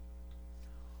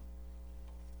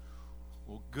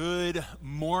Well, good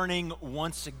morning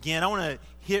once again. I want to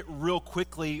hit real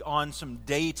quickly on some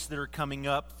dates that are coming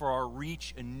up for our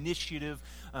Reach initiative.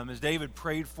 As David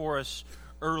prayed for us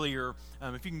earlier,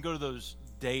 if you can go to those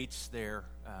dates there.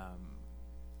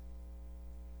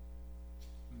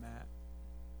 Matt,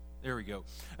 there we go.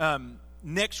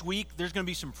 Next week, there's going to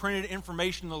be some printed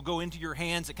information that'll go into your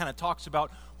hands that kind of talks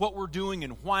about what we're doing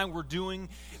and why we're doing.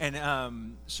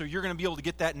 And so you're going to be able to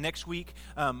get that next week.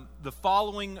 The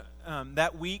following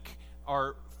that week,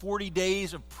 our 40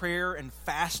 days of prayer and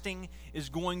fasting is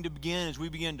going to begin as we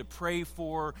begin to pray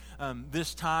for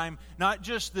this time. Not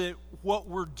just that what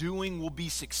we're doing will be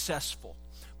successful,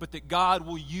 but that God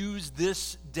will use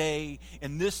this day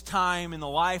and this time in the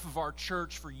life of our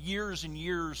church for years and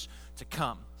years to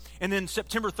come. And then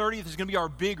September 30th is going to be our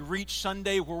big Reach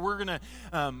Sunday where we're going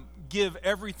to give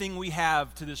everything we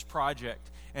have to this project.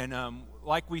 And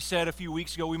like we said a few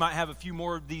weeks ago, we might have a few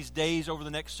more of these days over the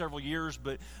next several years,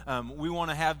 but we want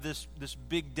to have this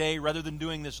big day rather than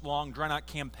doing this long, drawn-out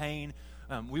campaign.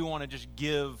 We want to just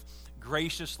give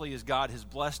graciously as God has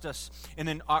blessed us. And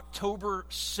then October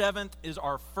 7th is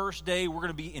our first day. We're going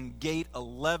to be in Gate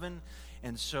 11.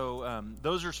 And so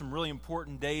those are some really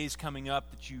important days coming up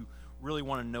that you really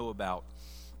want to know about.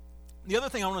 The other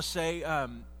thing I want to say,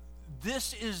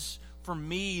 this is, for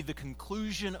me, the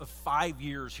conclusion of 5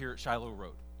 years here at Shiloh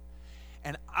Road.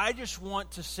 And I just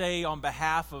want to say on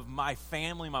behalf of my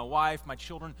family, my wife, my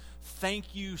children,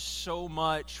 thank you so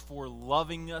much for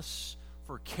loving us,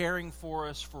 for caring for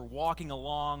us, for walking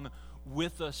along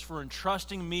with us, for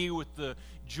entrusting me with the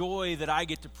joy that I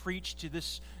get to preach to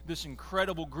this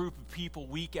incredible group of people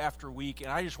week after week. And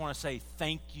I just want to say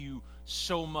thank you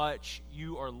so much.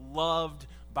 You are loved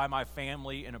by my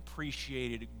family and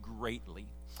appreciated greatly.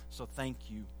 So thank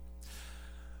you.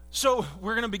 So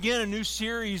we're going to begin a new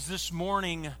series this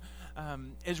morning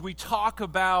as we talk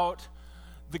about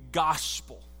the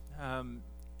gospel.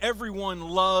 Everyone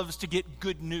loves to get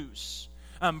good news.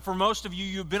 For most of you,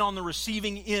 you've been on the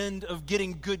receiving end of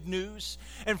getting good news.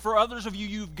 And for others of you,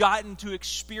 you've gotten to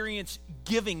experience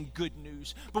giving good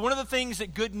news. But one of the things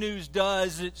that good news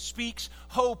does is it speaks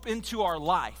hope into our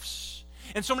lives.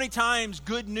 And so many times,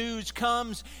 good news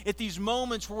comes at these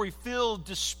moments where we feel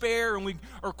despair and we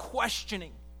are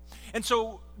questioning. And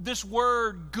so this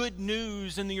word, good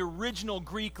news, in the original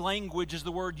Greek language is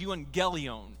the word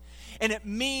euangelion. And it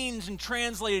means, and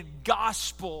translated,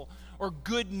 gospel or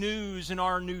good news in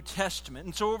our New Testament.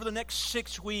 And so over the next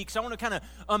 6 weeks, I want to kind of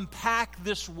unpack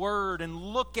this word and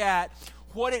look at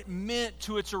what it meant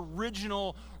to its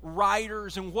original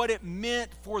writers and what it meant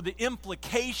for the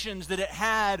implications that it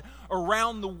had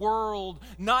around the world,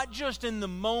 not just in the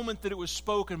moment that it was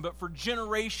spoken, but for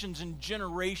generations and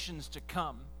generations to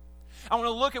come. I want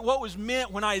to look at what was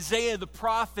meant when Isaiah the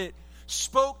prophet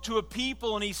spoke to a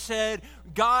people and he said,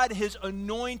 God has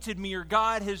anointed me, or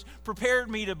God has prepared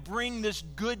me to bring this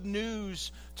good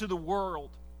news to the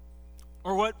world.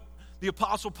 Or what the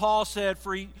Apostle Paul said,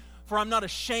 for I'm not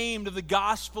ashamed of the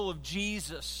gospel of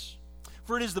Jesus,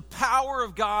 for it is the power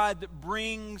of God that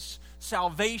brings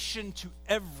salvation to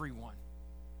everyone.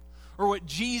 Or what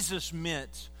Jesus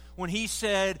meant when he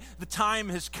said, the time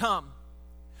has come,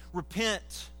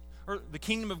 repent, or the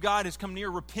kingdom of God has come near,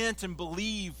 repent and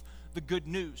believe the good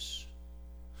news.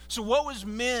 So what was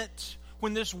meant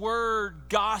when this word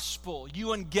gospel,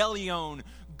 euangelion,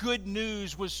 good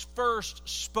news, was first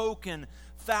spoken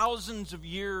thousands of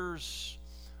years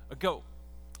ago?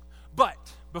 But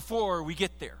before we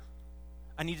get there,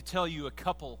 I need to tell you a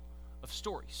couple of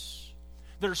stories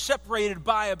that are separated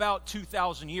by about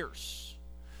 2,000 years.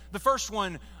 The first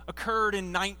one occurred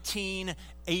in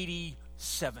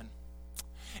 1987.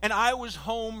 And I was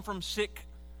home from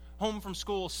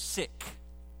school sick.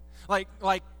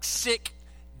 Like sick,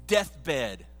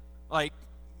 deathbed, like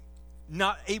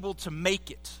not able to make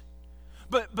it.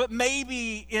 But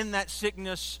maybe in that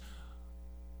sickness,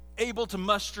 able to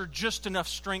muster just enough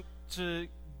strength to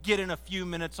get in a few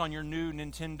minutes on your new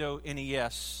Nintendo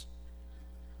NES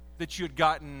that you had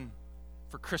gotten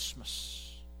for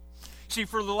Christmas. See,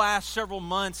 for the last several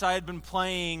months, I had been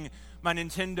playing my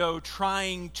Nintendo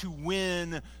trying to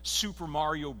win Super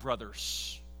Mario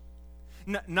Brothers.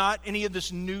 Not any of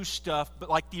this new stuff, but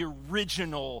like the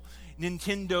original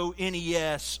Nintendo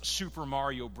NES Super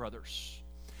Mario Brothers.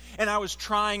 And I was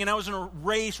trying, and I was in a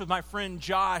race with my friend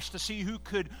Josh to see who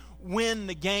could win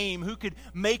the game, who could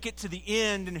make it to the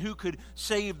end, and who could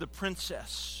save the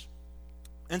princess.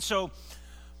 And so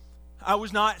I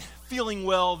was not feeling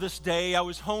well this day. I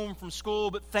was home from school,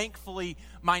 but thankfully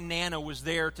my Nana was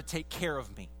there to take care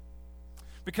of me,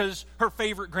 because her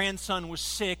favorite grandson was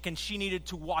sick and she needed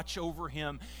to watch over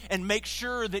him and make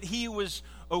sure that he was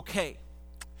okay.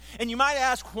 And you might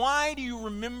ask, why do you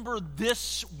remember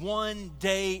this one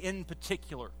day in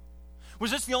particular?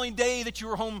 Was this the only day that you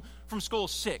were home from school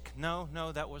sick? No,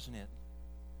 that wasn't it.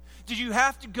 Did you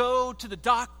have to go to the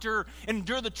doctor and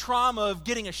endure the trauma of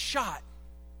getting a shot?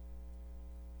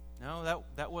 No,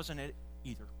 that wasn't it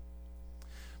either.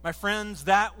 My friends,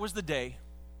 that was the day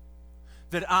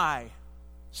that I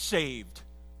saved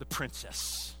the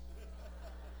princess.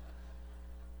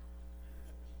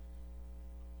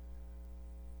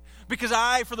 Because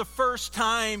I, for the first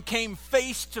time, came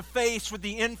face to face with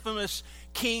the infamous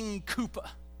King Koopa.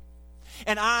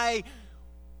 And I,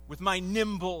 with my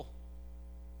nimble,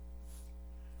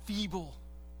 feeble,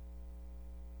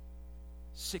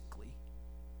 sickly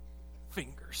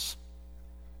fingers,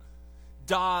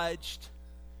 dodged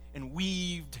and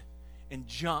weaved and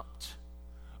jumped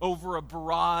over a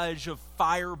barrage of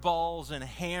fireballs and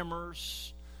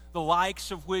hammers, the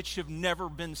likes of which have never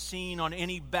been seen on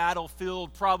any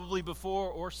battlefield, probably before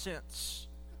or since.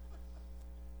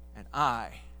 And I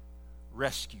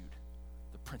rescued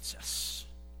the princess.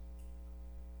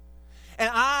 And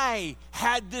I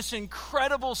had this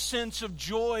incredible sense of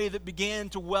joy that began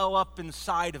to well up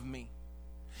inside of me.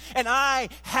 And I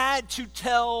had to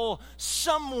tell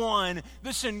someone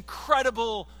this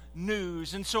incredible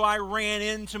news. And so I ran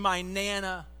into my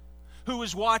Nana, who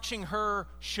was watching her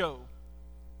show.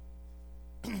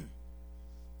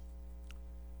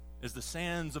 As the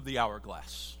sands of the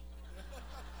hourglass,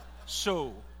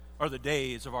 so are the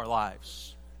days of our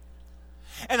lives.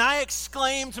 And I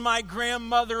exclaimed to my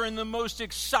grandmother in the most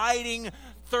exciting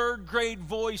third grade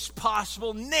voice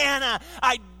possible, Nana,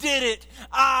 I did it.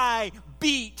 I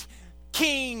beat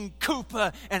King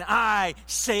Koopa and I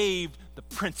saved the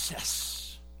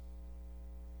princess.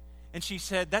 And she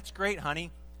said, that's great,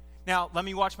 honey. Now let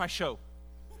me watch my show.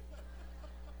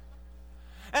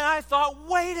 And I thought,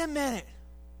 wait a minute.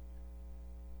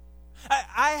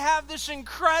 I have this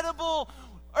incredible,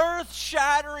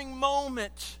 earth-shattering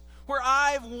moment where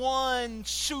I've won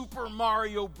Super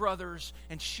Mario Brothers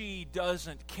and she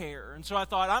doesn't care. And so I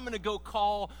thought, I'm going to go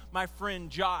call my friend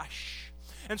Josh.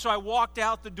 And so I walked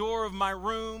out the door of my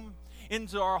room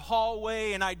into our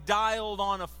hallway and I dialed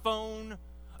on a phone,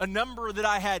 a number that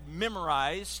I had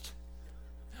memorized,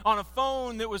 on a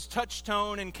phone that was touch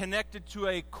tone and connected to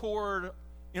a cord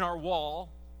in our wall.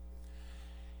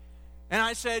 And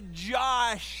I said,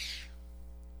 Josh.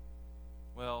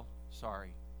 Well, sorry.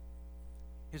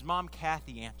 His mom,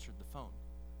 Kathy, answered the phone.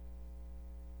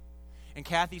 And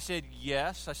Kathy said,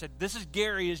 yes. I said, this is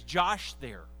Gary. Is Josh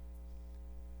there?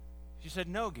 She said,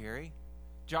 no, Gary.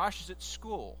 Josh is at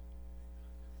school.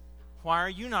 Why are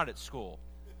you not at school?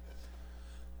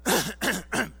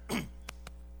 I'm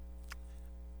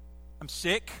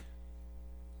sick.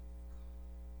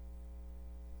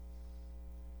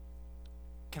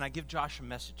 Can I give Josh a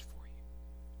message for you?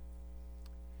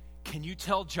 Can you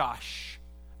tell Josh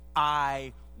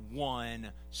I won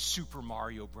Super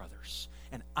Mario Brothers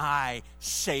and I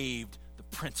saved the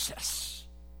princess?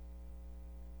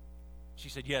 She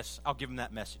said, yes, I'll give him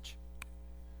that message.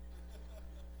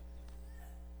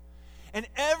 And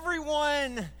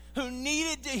everyone who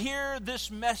needed to hear this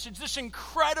message, this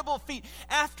incredible feat,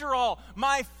 after all,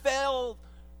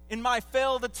 in my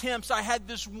failed attempts, I had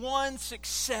this one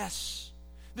success.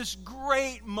 This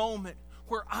great moment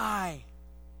where I,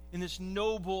 in this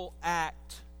noble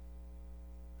act,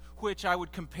 which I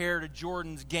would compare to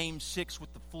Jordan's Game 6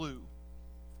 with the flu,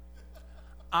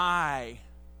 I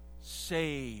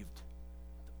saved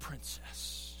the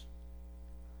princess.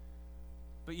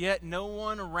 But yet no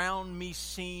one around me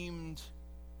seemed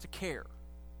to care.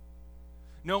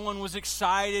 No one was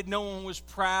excited. No one was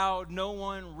proud. No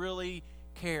one really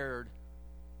cared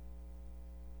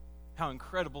how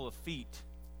incredible a feat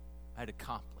I'd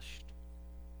accomplished.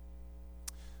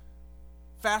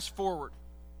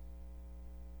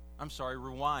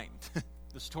 Rewind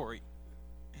the story.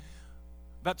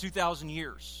 About 2,000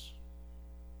 years.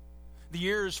 The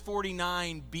year is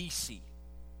 49 BC.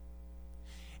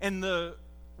 And the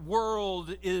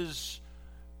world is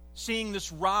seeing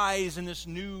this rise in this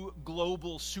new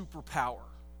global superpower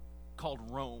called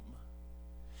Rome.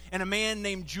 And a man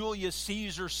named Julius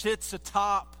Caesar sits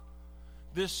atop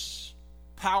this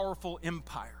powerful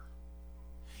empire.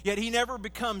 Yet he never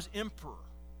becomes emperor.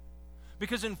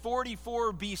 Because in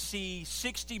 44 BC,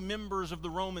 60 members of the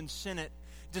Roman Senate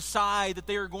decide that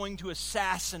they are going to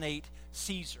assassinate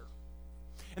Caesar.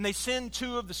 And they send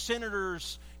two of the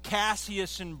senators,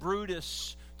 Cassius and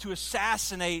Brutus, to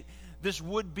assassinate this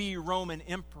would-be Roman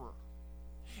emperor.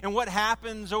 And what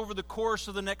happens over the course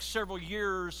of the next several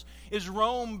years is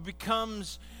Rome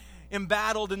becomes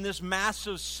embattled in this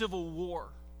massive civil war.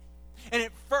 And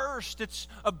at first, it's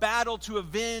a battle to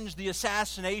avenge the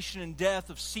assassination and death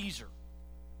of Caesar.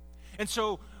 And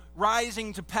so,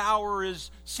 rising to power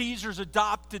is Caesar's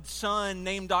adopted son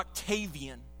named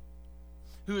Octavian,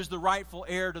 who is the rightful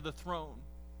heir to the throne.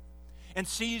 And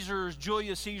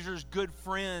Julius Caesar's good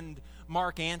friend,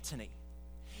 Mark Antony.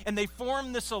 And they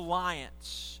form this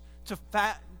alliance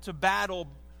to battle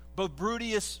both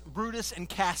Brutus and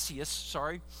Cassius,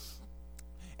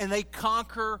 and they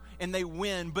conquer and they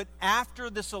win. But after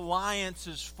this alliance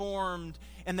is formed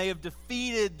and they have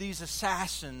defeated these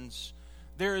assassins,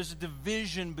 there is a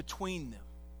division between them.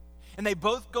 And they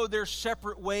both go their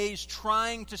separate ways,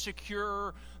 trying to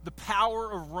secure the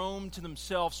power of Rome to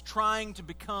themselves, trying to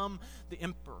become the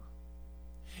emperor.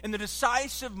 And the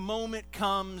decisive moment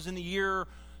comes in the year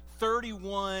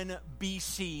 31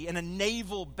 BC in a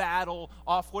naval battle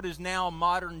off what is now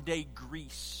modern-day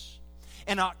Greece.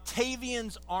 And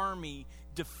Octavian's army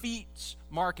defeats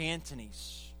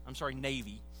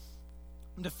navy.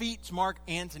 Defeats Mark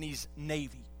Antony's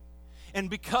navy. And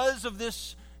because of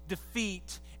this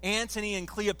defeat, Antony and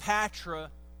Cleopatra,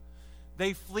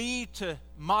 they flee to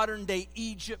modern-day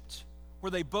Egypt,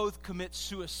 where they both commit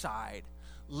suicide,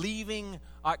 leaving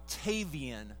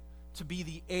Octavian to be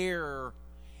the heir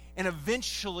and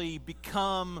eventually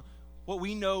become what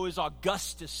we know as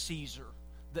Augustus Caesar,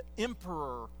 the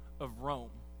emperor of Rome.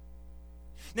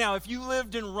 Now, if you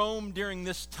lived in Rome during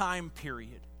this time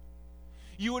period,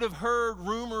 you would have heard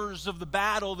rumors of the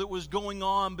battle that was going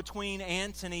on between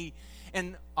Antony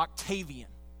and Octavian.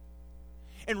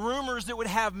 And rumors that would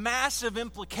have massive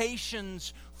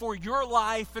implications for your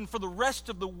life and for the rest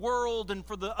of the world and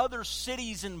for the other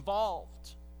cities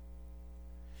involved.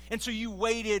 And so you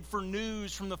waited for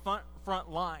news from the front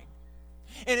line.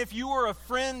 And if you were a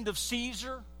friend of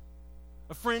Caesar,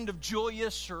 a friend of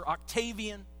Julius or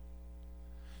Octavian,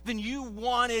 then you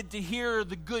wanted to hear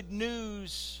the good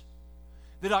news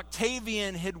that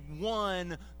Octavian had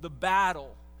won the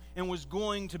battle and was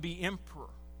going to be emperor.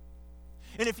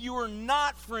 And if you were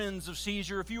not friends of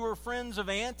Caesar, if you were friends of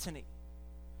Antony,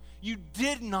 you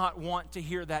did not want to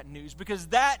hear that news, because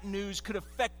that news could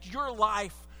affect your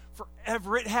life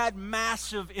forever. It had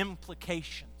massive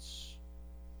implications.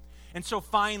 And so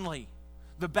finally,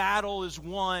 the battle is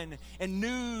won, and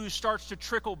news starts to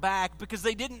trickle back, because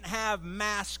they didn't have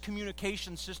mass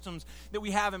communication systems that we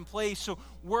have in place. So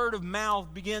word of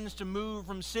mouth begins to move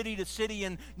from city to city,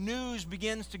 and news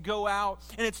begins to go out.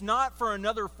 And it's not for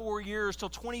another 4 years till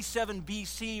 27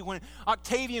 BC when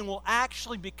Octavian will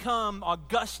actually become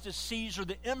Augustus Caesar,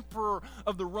 the emperor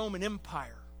of the Roman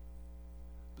Empire.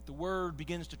 But the word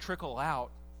begins to trickle out.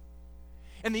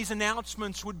 And these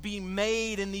announcements would be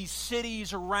made in these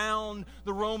cities around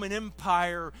the Roman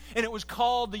Empire. And it was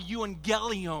called the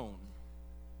Evangelion.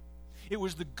 It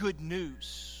was the good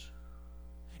news.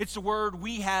 It's the word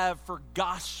we have for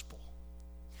gospel.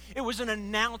 It was an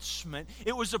announcement.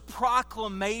 It was a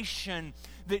proclamation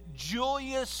that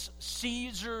Julius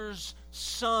Caesar's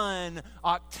son,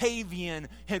 Octavian,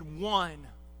 had won.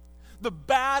 The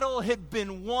battle had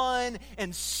been won,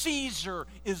 and Caesar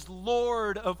is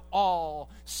Lord of all.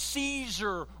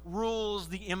 Caesar rules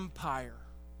the empire.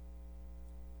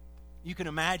 You can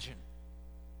imagine.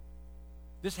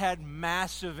 This had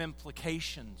massive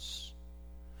implications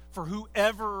for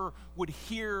whoever would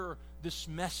hear this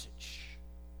message.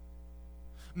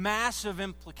 Massive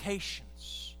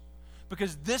implications.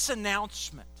 Because this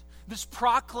announcement, this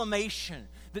proclamation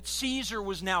that Caesar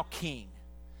was now king,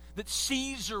 that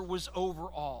Caesar was over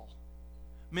all,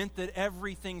 meant that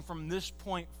everything from this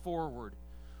point forward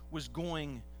was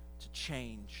going to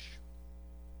change.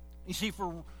 You see,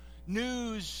 for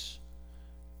news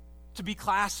to be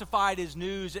classified as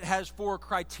news, it has 4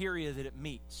 criteria that it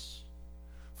meets.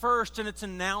 First, in its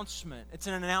announcement, it's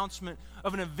an announcement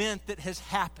of an event that has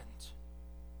happened.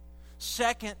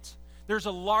 Second, there's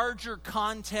a larger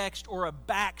context or a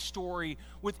backstory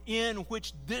within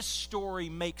which this story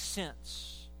makes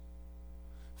sense.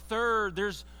 Third,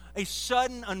 there's a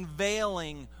sudden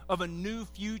unveiling of a new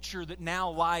future that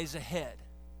now lies ahead.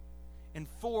 And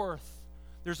fourth,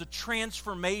 there's a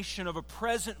transformation of a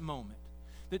present moment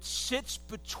that sits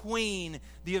between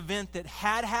the event that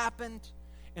had happened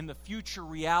and the future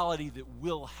reality that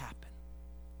will happen.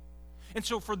 And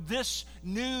so for this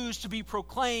news to be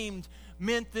proclaimed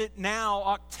meant that now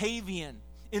Octavian,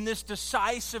 in this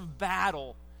decisive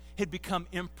battle, had become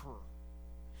emperor.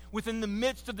 Within the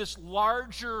midst of this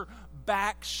larger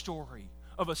backstory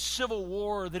of a civil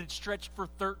war that had stretched for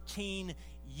 13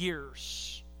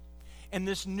 years. And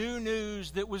this new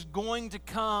news that was going to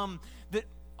come, that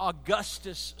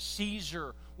Augustus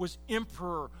Caesar was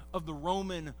emperor of the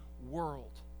Roman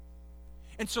world.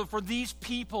 And so for these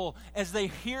people, as they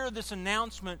hear this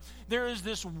announcement, there is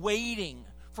this waiting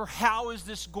for how is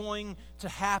this going to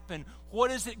happen?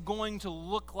 What is it going to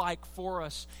look like for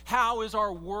us? How is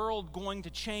our world going to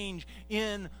change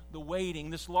in the waiting?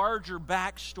 This larger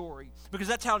backstory, because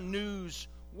that's how news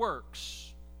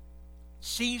works.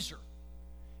 Caesar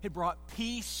had brought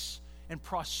peace and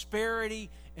prosperity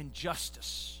and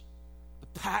justice,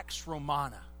 the Pax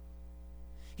Romana.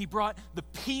 He brought the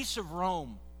peace of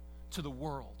Rome to the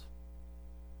world.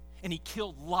 And he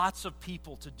killed lots of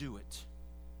people to do it.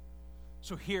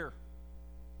 So here,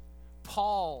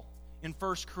 Paul in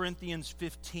 1 Corinthians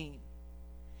 15,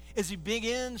 as he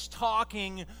begins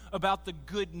talking about the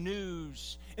good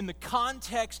news in the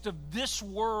context of this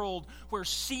world where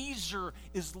Caesar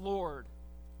is Lord,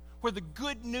 where the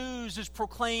good news is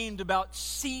proclaimed about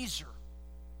Caesar,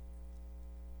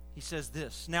 he says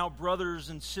this, "Now, brothers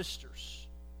and sisters,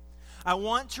 I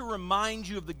want to remind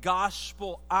you of the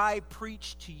gospel I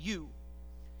preached to you,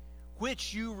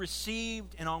 which you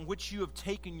received and on which you have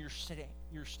taken your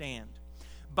stand.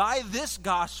 By this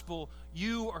gospel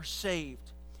you are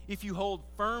saved, if you hold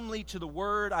firmly to the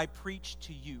word I preached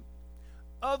to you.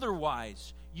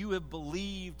 Otherwise, you have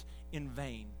believed in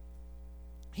vain."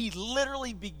 He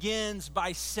literally begins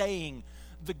by saying,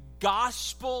 the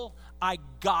gospel I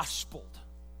gospeled.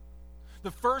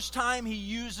 The first time he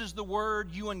uses the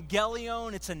word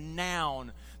euangelion, it's a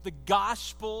noun. The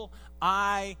gospel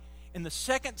and the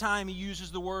second time he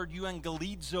uses the word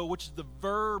euangelizo, which is the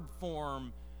verb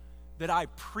form, that I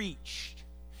preached.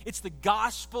 It's the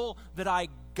gospel that I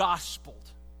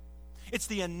gospeled. It's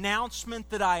the announcement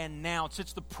that I announced.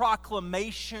 It's the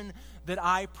proclamation that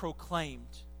I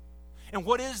proclaimed. And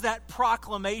what is that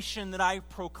proclamation that I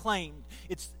proclaimed?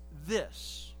 It's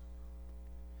this.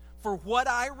 For what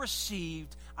I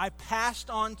received, I passed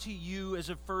on to you as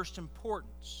of first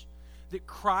importance, that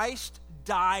Christ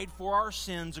died for our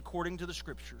sins according to the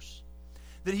Scriptures,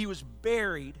 that he was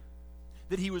buried,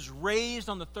 that he was raised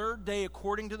on the third day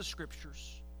according to the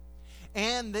Scriptures,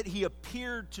 and that he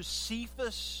appeared to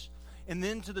Cephas and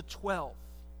then to the 12.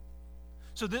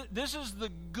 So this is the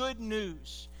good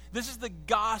news. This is the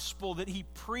gospel that he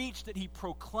preached, that he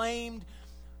proclaimed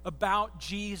about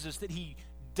Jesus, that he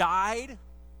died,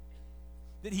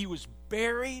 that he was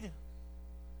buried,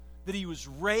 that he was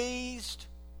raised,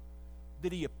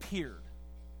 that he appeared.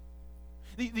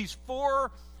 These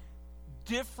four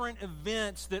different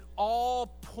events that all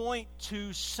point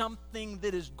to something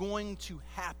that is going to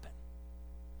happen.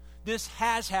 This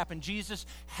has happened. Jesus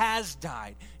has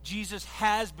died. Jesus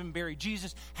has been buried.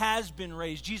 Jesus has been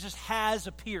raised. Jesus has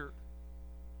appeared.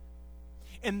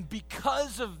 And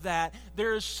because of that,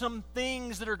 there are some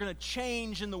things that are going to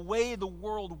change in the way the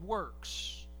world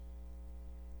works.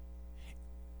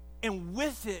 And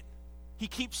with it, he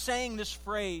keeps saying this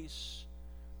phrase,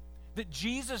 that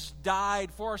Jesus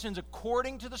died for our sins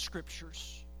according to the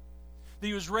Scriptures, that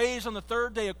he was raised on the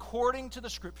third day according to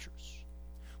the Scriptures.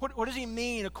 What does he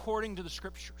mean according to the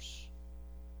Scriptures?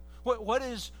 What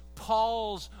does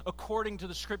Paul's according to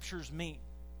the Scriptures mean?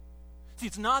 See,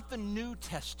 it's not the New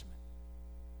Testament,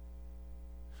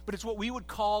 but it's what we would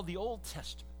call the Old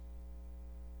Testament.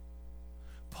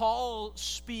 Paul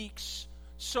speaks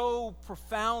so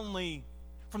profoundly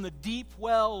from the deep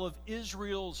well of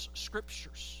Israel's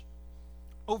Scriptures.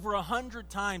 Over 100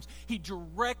 times, he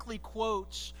directly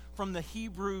quotes from the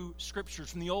Hebrew Scriptures,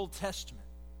 from the Old Testament.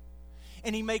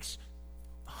 And he makes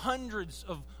hundreds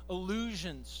of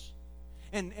allusions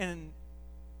and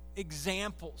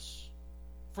examples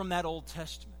from that Old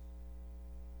Testament,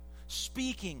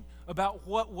 speaking about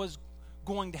what was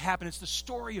going to happen. It's the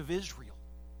story of Israel.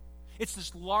 It's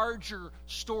this larger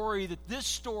story that this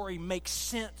story makes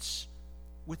sense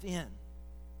within.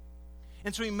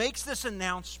 And so he makes this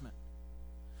announcement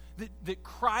that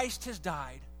Christ has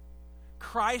died,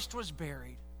 Christ was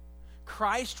buried,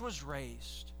 Christ was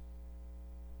raised,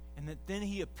 and that then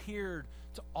he appeared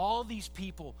to all these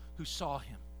people who saw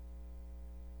him.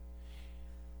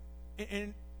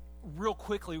 And real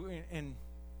quickly, and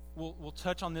we'll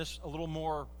touch on this a little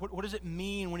more. What does it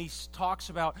mean when he talks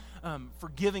about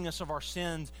forgiving us of our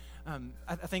sins?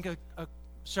 I think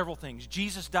several things.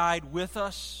 Jesus died with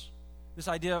us, this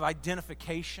idea of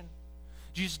identification.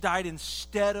 Jesus died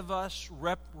instead of us,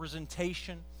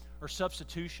 representation or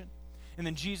substitution. And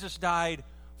then Jesus died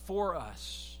for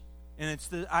us. And it's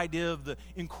the idea of the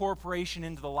incorporation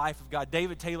into the life of God.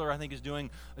 David Taylor, I think, is doing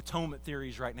atonement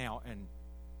theories right now, and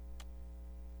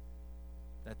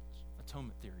that's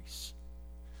atonement theories.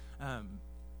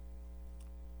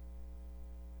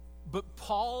 But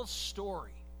Paul's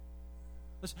story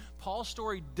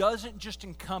doesn't just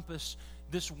encompass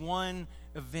this one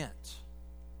event.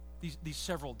 these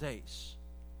several days,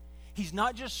 he's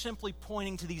not just simply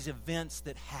pointing to these events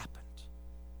that happened.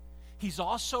 He's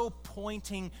also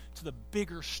pointing to the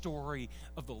bigger story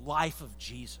of the life of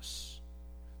Jesus,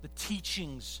 the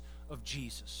teachings of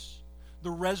Jesus,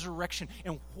 the resurrection,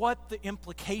 and what the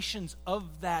implications of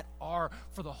that are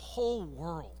for the whole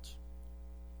world.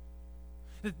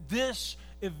 That this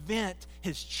event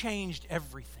has changed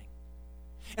everything.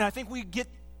 And I think we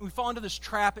fall into this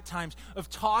trap at times of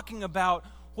talking about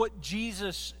what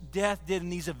Jesus' death did in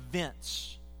these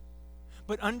events.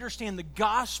 But understand the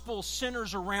gospel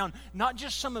centers around not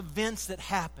just some events that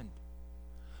happened,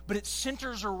 but it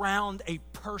centers around a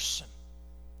person.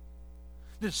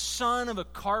 This son of a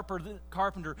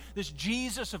carpenter, this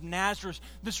Jesus of Nazareth,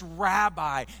 this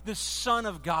rabbi, this son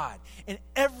of God. And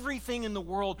everything in the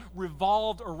world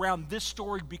revolved around this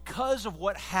story because of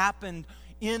what happened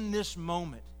in this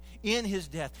moment, in his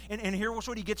death. And here's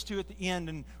what he gets to at the end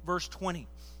in verse 20.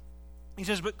 He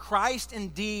says, "But Christ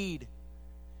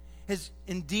has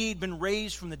indeed been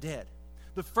raised from the dead,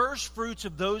 the first fruits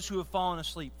of those who have fallen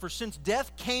asleep. For since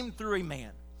death came through a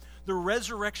man, the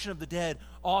resurrection of the dead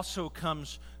also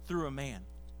comes through a man.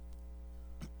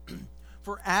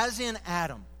 For as in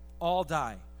Adam all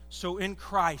die, so in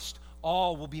Christ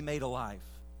all will be made alive.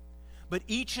 But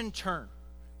each in turn,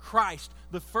 Christ,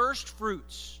 the first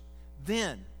fruits,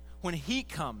 then, when he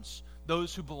comes,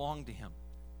 those who belong to him.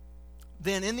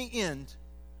 Then in the end,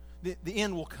 the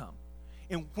end will come.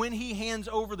 And when he hands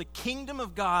over the kingdom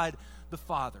of God the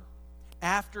Father,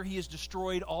 after he has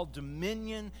destroyed all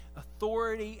dominion,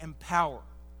 authority, and power.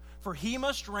 For he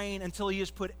must reign until he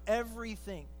has put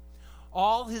everything,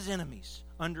 all his enemies,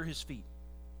 under his feet.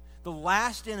 The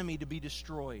last enemy to be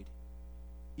destroyed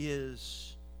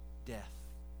is death."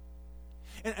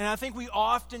 And I think we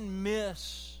often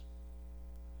miss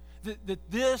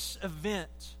that this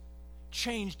event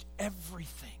changed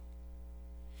everything.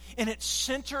 And it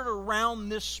centered around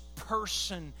this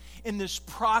person in this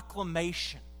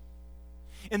proclamation.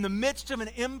 In the midst of an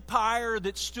empire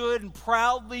that stood and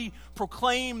proudly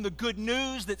proclaimed the good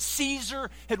news that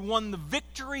Caesar had won the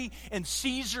victory and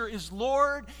Caesar is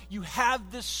Lord, you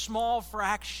have this small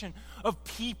fraction of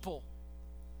people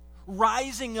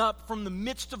rising up from the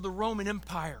midst of the Roman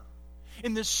Empire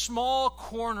in this small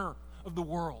corner of the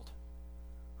world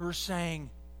who are saying,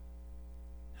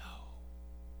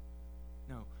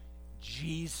 no,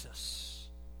 Jesus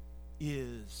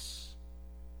is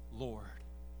Lord.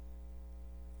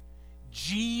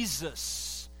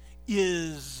 Jesus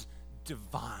is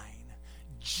divine.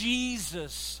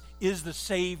 Jesus is the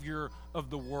Savior of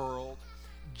the world.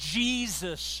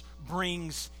 Jesus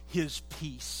brings his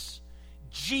peace.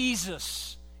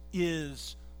 Jesus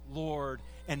is Lord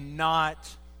and not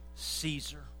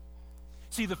Caesar.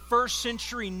 See, the first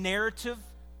century narrative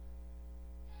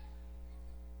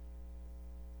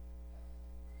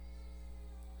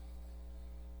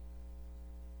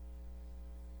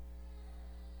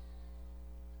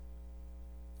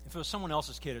if it was someone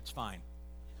else's kid, it's fine.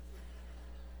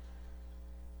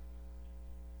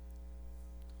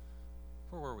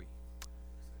 Where were we?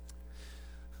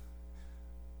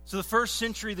 So the first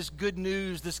century, this good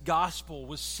news, this gospel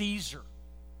was Caesar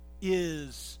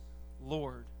is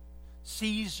Lord.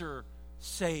 Caesar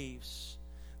saves.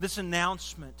 This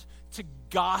announcement to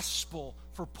gospel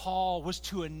for Paul was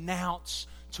to announce,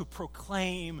 to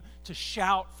proclaim, to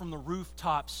shout from the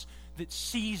rooftops that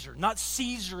Caesar, not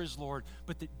Caesar is Lord,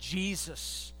 but that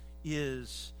Jesus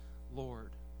is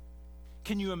Lord.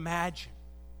 Can you imagine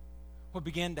what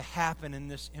began to happen in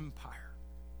this empire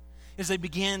as they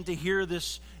began to hear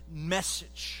this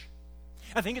message?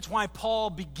 I think it's why Paul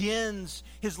begins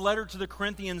his letter to the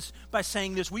Corinthians by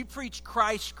saying this: we preach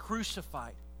Christ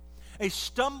crucified, a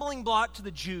stumbling block to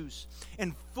the Jews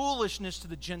and foolishness to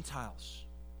the Gentiles.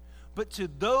 But to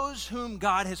those whom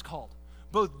God has called,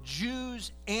 both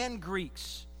Jews and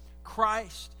Greeks,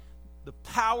 Christ, the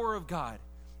power of God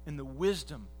and the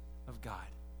wisdom of God.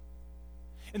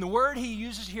 And the word he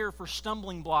uses here for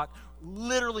stumbling block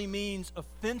literally means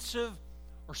offensive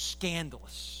or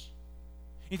scandalous.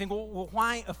 You think, well,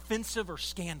 why offensive or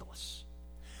scandalous?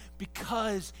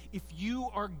 Because if you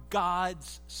are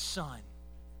God's son,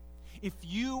 if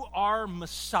you are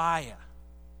Messiah,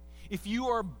 if you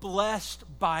are blessed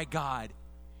by God,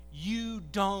 you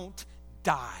don't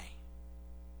die.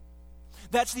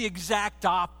 That's the exact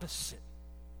opposite.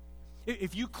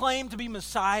 If you claim to be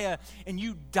Messiah and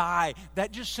you die,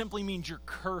 that just simply means you're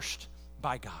cursed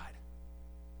by God.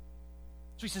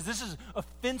 So he says this is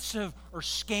offensive or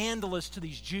scandalous to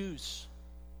these Jews.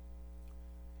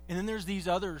 And then there's these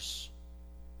others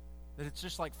that it's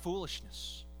just like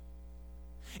foolishness.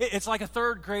 It's like a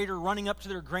third grader running up to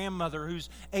their grandmother who's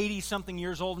 80-something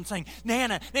years old and saying,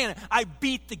 Nana, I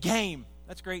beat the game.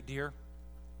 That's great, dear.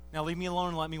 Now leave me alone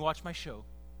and let me watch my show.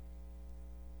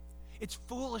 It's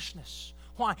foolishness.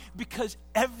 Why? Because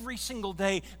every single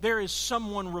day there is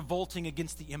someone revolting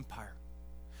against the empire.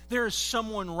 There is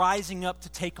someone rising up to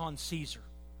take on Caesar.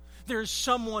 There is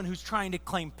someone who's trying to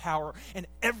claim power, and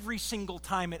every single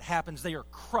time it happens, they are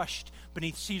crushed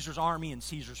beneath Caesar's army and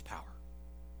Caesar's power.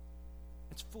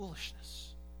 It's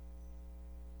foolishness.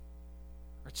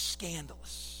 Or it's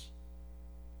scandalous.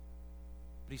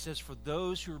 But he says, for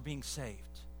those who are being saved,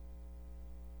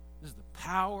 this is the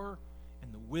power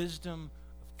and the wisdom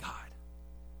of God.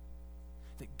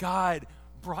 That God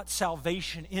brought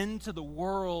salvation into the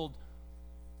world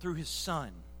through his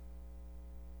Son.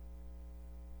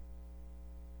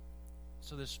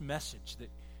 So this message that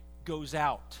goes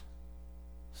out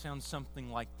sounds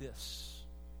something like this.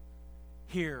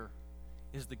 Here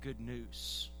is the good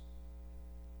news.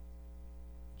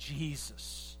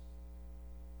 Jesus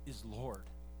is Lord.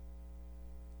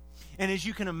 And as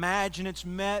you can imagine, it's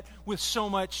met with so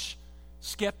much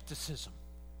skepticism.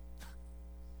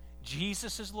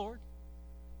 Jesus is Lord?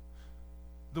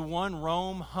 The one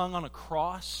Rome hung on a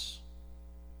cross?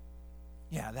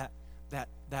 Yeah, that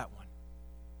one.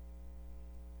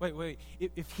 Wait.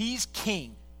 If he's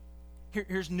king,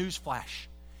 here's newsflash.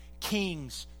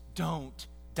 Kings don't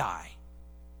die.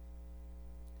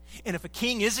 And if a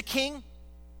king is a king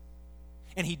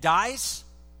and he dies,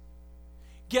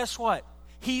 guess what?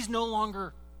 He's no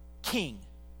longer king.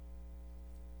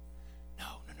 No.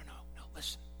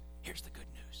 Listen, here's the good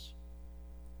news.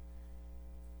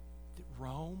 That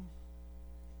Rome,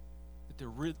 that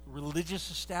the religious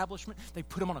establishment, they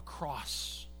put him on a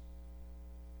cross.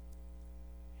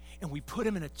 And we put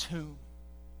him in a tomb.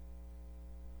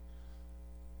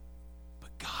 But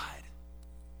God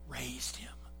raised him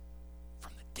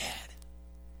from the dead.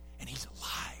 And he's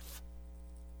alive.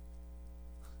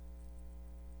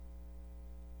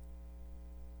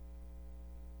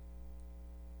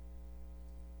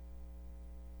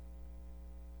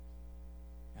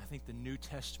 And I think the New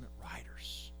Testament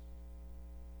writers,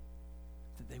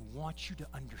 that they want you to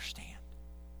understand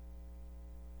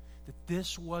that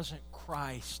this wasn't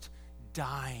Christ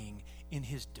dying in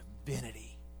his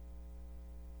divinity.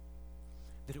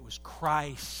 That it was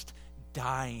Christ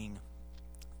dying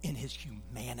in his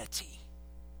humanity.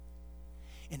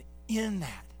 And in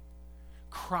that,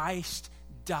 Christ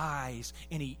dies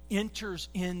and he enters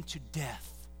into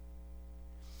death.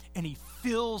 And he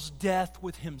fills death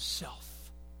with himself.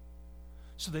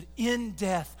 So that in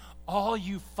death, all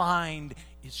you find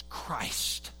is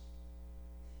Christ.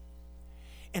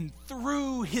 And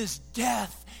through his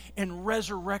death and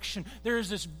resurrection, there is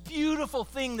this beautiful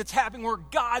thing that's happening where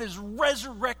God is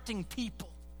resurrecting people.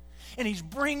 And he's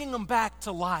bringing them back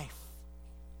to life.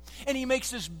 And he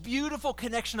makes this beautiful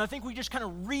connection. I think we just kind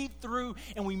of read through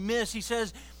and we miss. He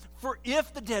says, for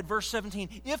if the dead, verse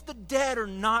 17, if the dead are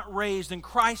not raised, then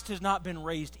Christ has not been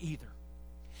raised either.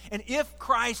 And if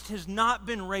Christ has not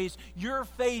been raised, your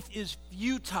faith is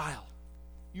futile.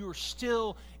 You are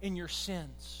still in your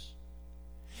sins.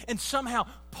 And somehow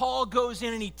Paul goes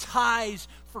in and he ties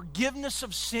forgiveness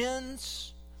of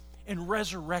sins and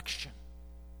resurrection.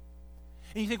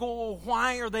 And you think, well,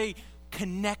 why are they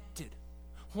connected?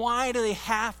 Why do they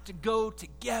have to go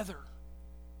together?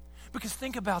 Because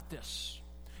think about this.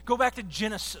 Go back to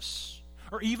Genesis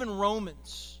or even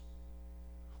Romans.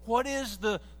 What is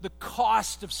the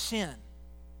cost of sin?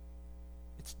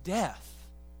 It's death.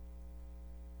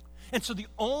 And so the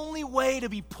only way to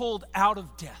be pulled out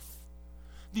of death,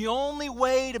 the only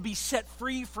way to be set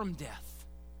free from death,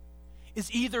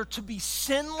 is either to be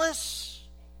sinless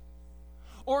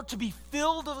or to be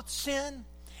filled with sin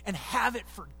and have it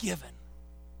forgiven.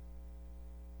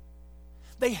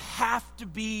 They have to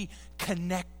be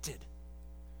connected.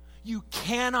 You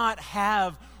cannot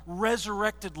have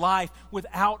resurrected life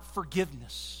without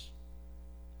forgiveness.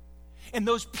 And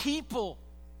those people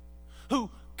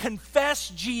who confess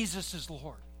Jesus as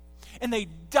Lord, and they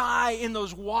die in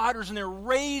those waters and they're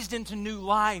raised into new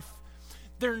life,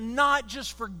 they're not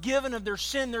just forgiven of their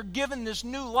sin, they're given this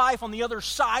new life on the other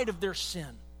side of their sin.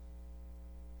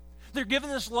 They're given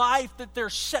this life that they're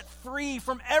set free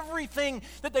from everything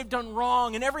that they've done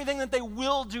wrong and everything that they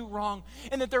will do wrong,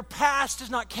 and that their past is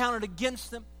not counted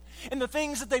against them. And the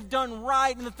things that they've done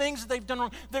right and the things that they've done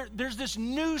wrong, there's this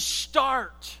new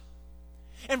start.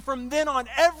 And from then on,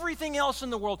 everything else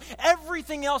in the world,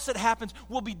 everything else that happens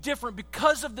will be different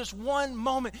because of this one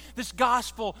moment, this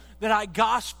gospel that I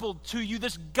gospeled to you,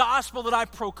 this gospel that I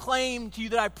proclaimed to you,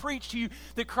 that I preached to you,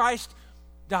 that Christ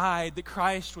died, that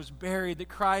Christ was buried, that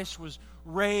Christ was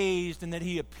raised, and that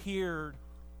He appeared,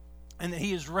 and that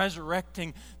He is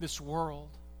resurrecting this world.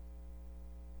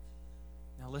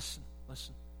 Now listen.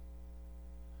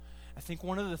 I think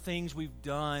one of the things we've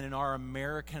done in our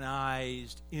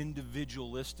Americanized,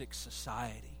 individualistic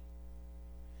society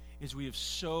is we have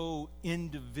so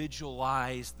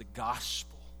individualized the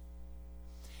gospel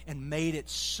and made it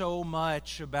so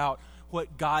much about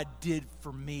what God did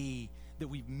for me that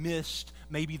we've missed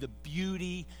maybe the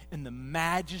beauty and the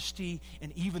majesty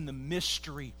and even the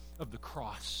mystery of the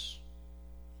cross.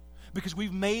 Because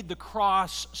we've made the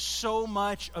cross so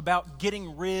much about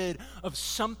getting rid of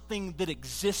something that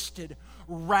existed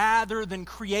rather than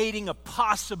creating a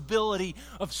possibility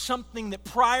of something that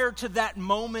prior to that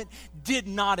moment did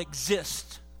not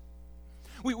exist.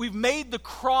 We've made the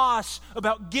cross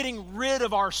about getting rid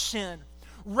of our sin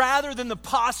rather than the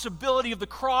possibility of the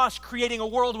cross creating a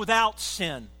world without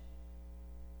sin.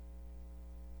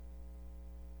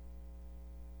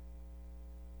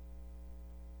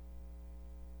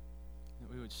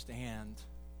 That we would stand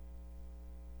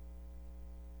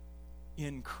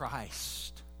in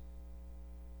Christ,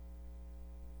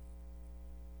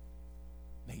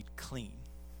 made clean.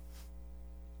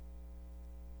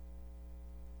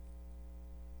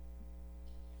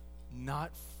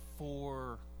 Not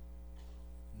for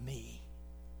me,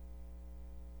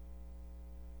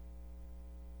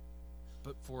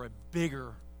 but for a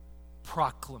bigger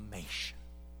proclamation.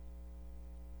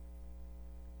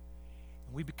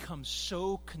 And we become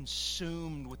so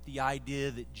consumed with the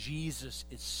idea that Jesus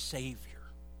is Savior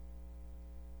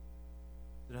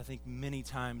that I think many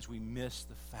times we miss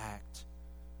the fact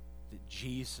that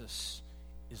Jesus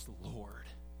is the Lord.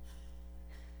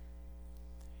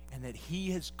 And that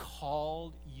He has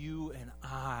called you and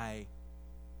I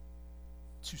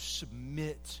to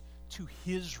submit to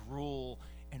His rule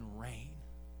and reign.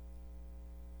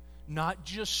 Not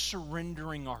just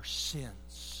surrendering our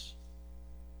sins,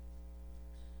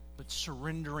 but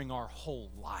surrendering our whole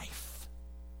life.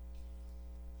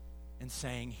 And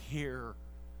saying, here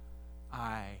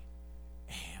I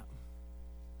am.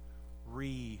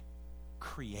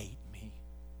 Recreate me.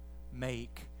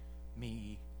 Make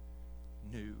me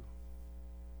new.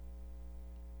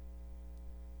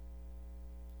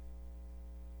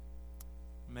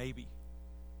 Maybe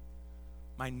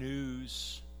my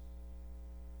news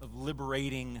of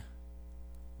liberating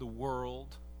the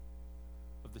world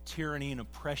of the tyranny and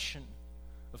oppression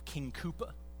of King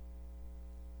Koopa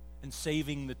and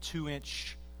saving the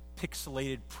 2-inch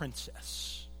pixelated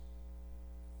princess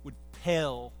would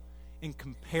pale in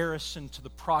comparison to the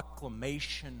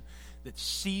proclamation that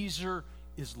Caesar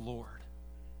is Lord.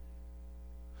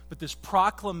 But this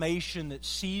proclamation that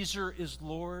Caesar is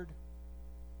Lord,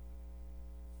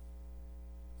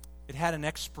 it had an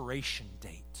expiration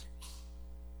date.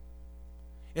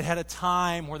 It had a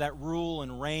time where that rule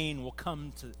and reign will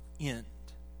come to end.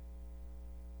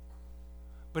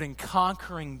 But in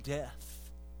conquering death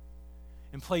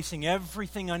and placing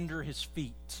everything under His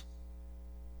feet,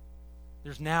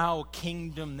 there's now a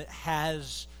kingdom that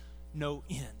has no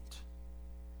end.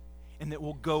 And that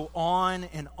will go on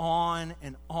and on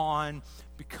and on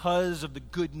because of the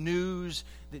good news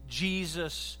that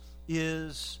Jesus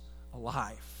is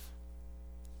alive.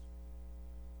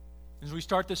 As we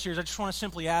start this series, I just want to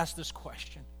simply ask this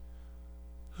question.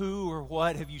 Who or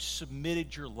what have you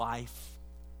submitted your life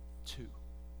to?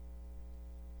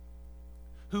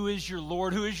 Who is your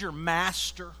Lord? Who is your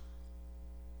master?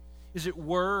 Is it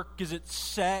work? Is it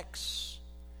sex?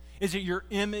 Is it your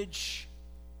image?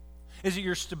 Is it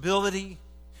your stability?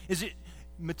 Is it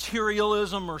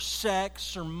materialism or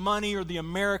sex or money or the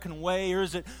American way? Or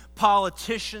is it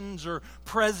politicians or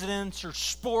presidents or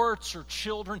sports or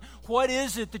children? What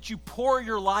is it that you pour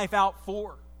your life out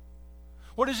for?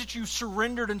 What is it you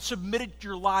surrendered and submitted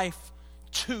your life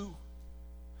to?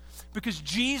 Because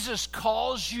Jesus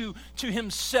calls you to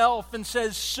Himself and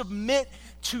says, submit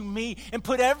to me and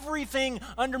put everything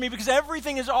under me, because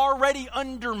everything is already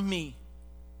under me.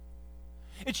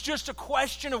 It's just a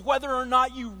question of whether or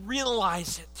not you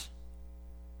realize it.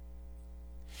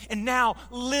 And now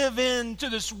live into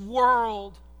this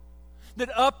world that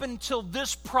up until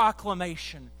this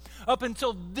proclamation, up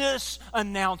until this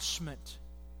announcement,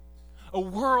 a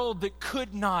world that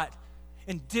could not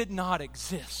and did not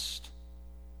exist.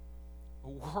 A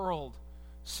world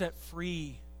set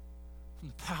free from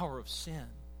the power of sin.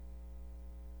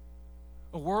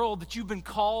 A world that you've been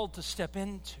called to step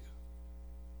into.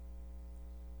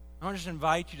 I want to just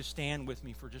invite you to stand with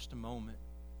me for just a moment.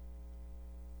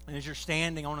 And as you're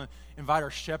standing, I want to invite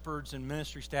our shepherds and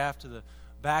ministry staff to the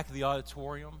back of the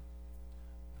auditorium.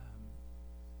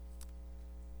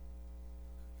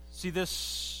 See,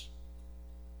 this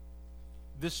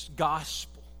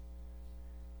gospel,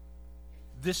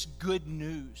 this good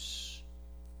news,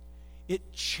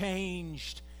 it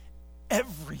changed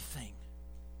everything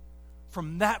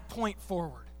from that point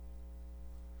forward.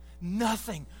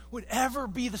 Nothing would ever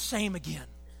be the same again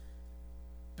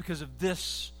because of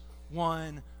this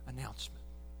one announcement.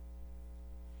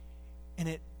 And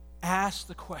it asked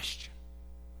the question,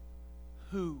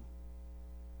 who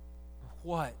or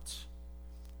what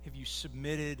have you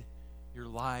submitted your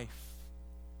life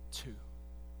to?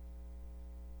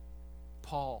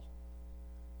 Paul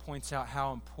points out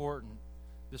how important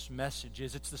this message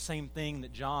is. It's the same thing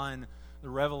that John the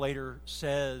Revelator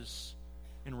says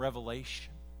in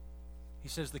Revelation. He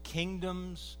says the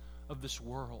kingdoms of this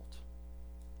world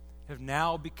have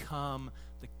now become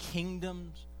the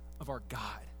kingdoms of our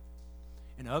God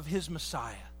and of His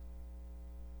Messiah.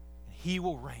 And He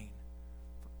will reign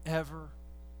forever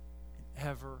and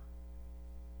ever.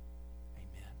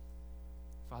 Amen.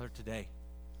 Father, today,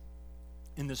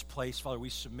 in this place, Father, we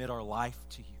submit our life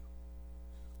to You.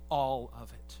 All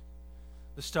of it.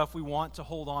 The stuff we want to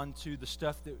hold on to, the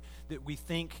stuff that we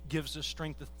think gives us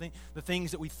strength, the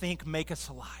things that we think make us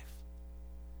alive.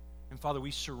 And Father,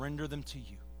 we surrender them to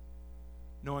You,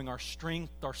 knowing our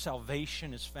strength, our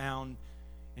salvation is found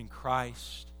in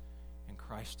Christ and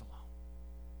Christ alone.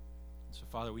 And so,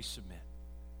 Father, we submit.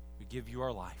 We give You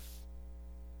our life.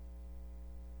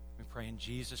 We pray in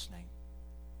Jesus' name.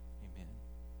 Amen.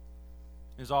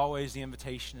 As always, the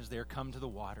invitation is there. Come to the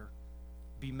water.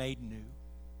 Be made new.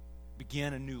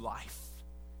 Begin a new life.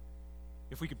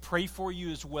 If we could pray for you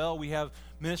as well, we have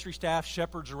ministry staff,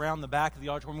 shepherds around the back of the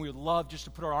auditorium. We would love just to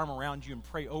put our arm around you and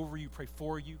pray over you, pray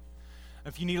for you.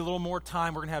 If you need a little more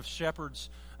time, we're going to have shepherds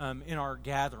in our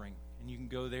gathering, and you can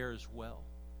go there as well.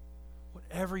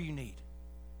 Whatever you need,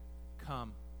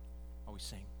 come while we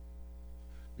sing.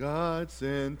 God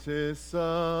sent His Son.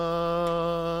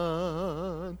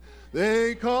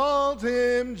 They called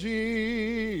Him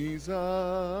Jesus.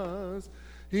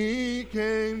 He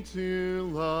came to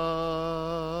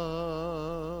love,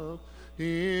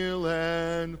 heal,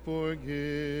 and forgive.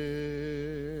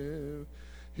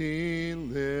 He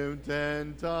lived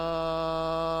and died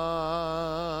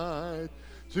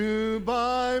to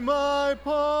buy my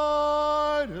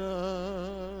pardon.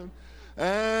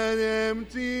 An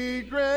empty grave